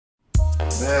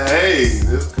Man, hey,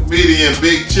 this comedian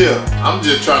Big Chip. I'm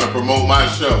just trying to promote my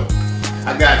show.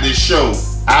 I got this show,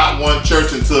 Out One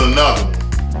Church Into Another One,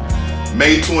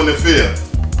 May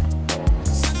 25th,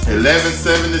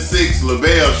 1176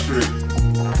 LaBelle Street.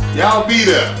 Y'all be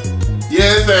there.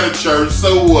 Yeah, it's at a church,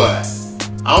 so what?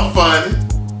 I'm funny.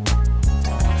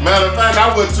 Matter of fact,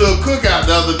 I went to a cookout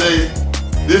the other day.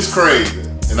 This crazy.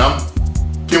 And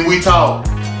can we talk?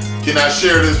 Can I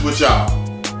share this with y'all?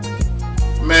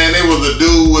 Man, there was a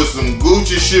dude with some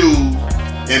Gucci shoes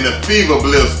and a fever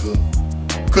blister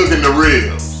cooking the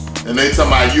ribs. And they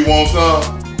talking about, you want some?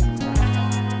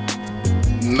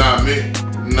 Not me.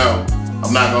 No.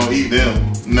 I'm not gonna eat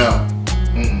them. No.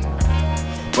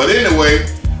 But anyway,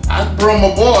 I brought my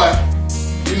boy,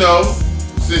 you know,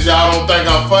 since y'all don't think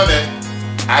I'm funny,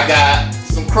 I got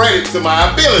some credit to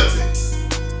my ability.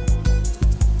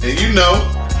 And you know,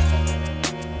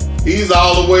 he's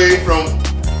all the way from,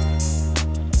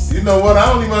 you know what, I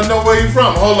don't even know where you're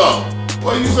from. Hold on.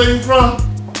 Where you say you from?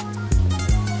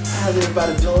 How's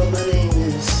everybody doing? My name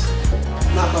is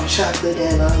Knock Off Chocolate,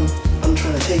 and I'm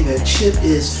trying to tell you that Chip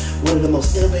is one of the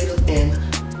most innovative and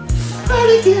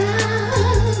funny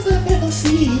guys I've ever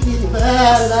seen in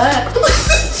my life.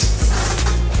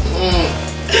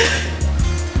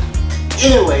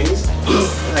 Anyways,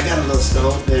 I got a little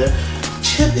stone there.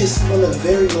 Chip is one of the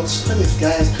very most funniest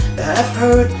guys that I've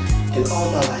heard in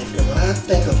all my life. And when I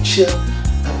think of Chip,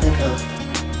 I think of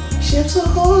Chips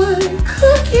Ahoy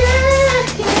cookies.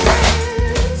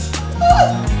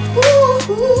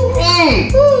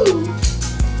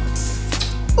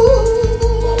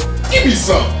 Give me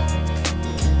some.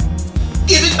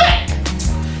 Give it back.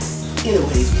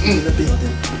 Anyways, we in the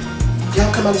building.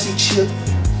 Y'all come out and see Chip.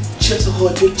 Chips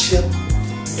Ahoy, Big Chip,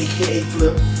 aka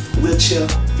Flip, Wheelchair,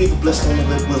 Fever Blessed on the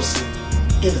Lip Wilson,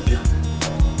 in the building.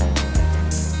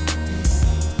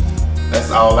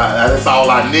 That's all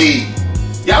I need.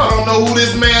 Y'all don't know who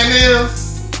this man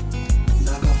is?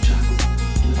 Knock Off Chocolate.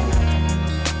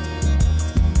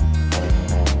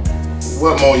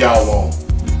 What more y'all want?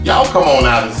 Y'all come on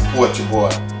out and support your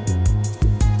boy.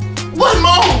 What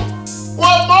more?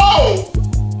 What more?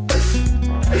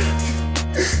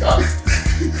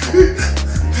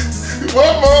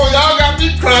 What more? Y'all got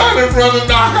me crying in front of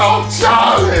Knock Off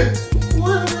Charlie.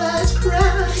 One last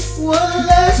cry, one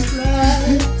last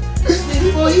cry.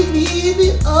 Before you leave me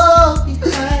all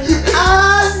behind, I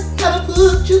gotta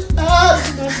put you out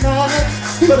of my mind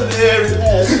for the very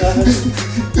last time.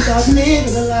 Stop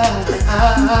living a lie. I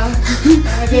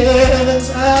guess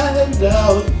I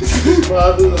know my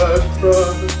last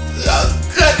promise.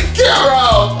 Cut the camera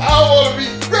off. I don't want to be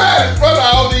crying in front of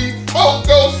all these folks.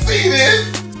 Go see this.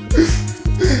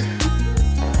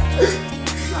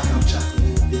 Knock Off Chocolate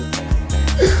in the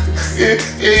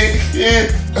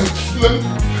building.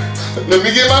 Let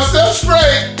me get myself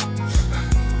straight.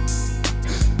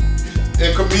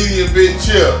 And comedian Big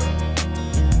Chip.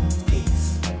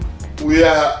 Peace. We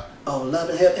out. Oh, love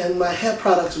and hair, and my hair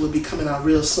products will be coming out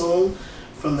real soon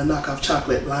from the Knock Off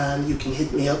Chocolate line. You can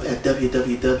hit me up at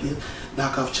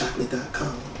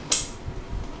www.knockoffchocolate.com.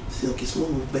 Silky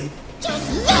smooth, baby.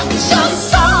 Just let your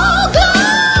soul go.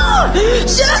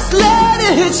 Just let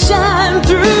it shine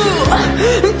through.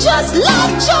 Just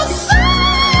let your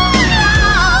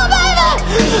soul, baby,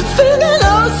 feeling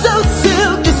oh so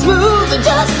silky smooth.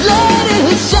 Just let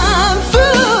it shine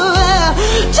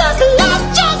through. Just let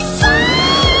your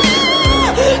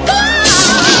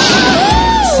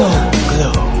soul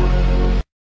glow.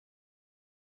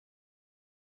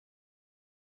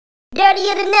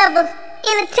 Dirtier than ever.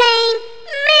 Entertain.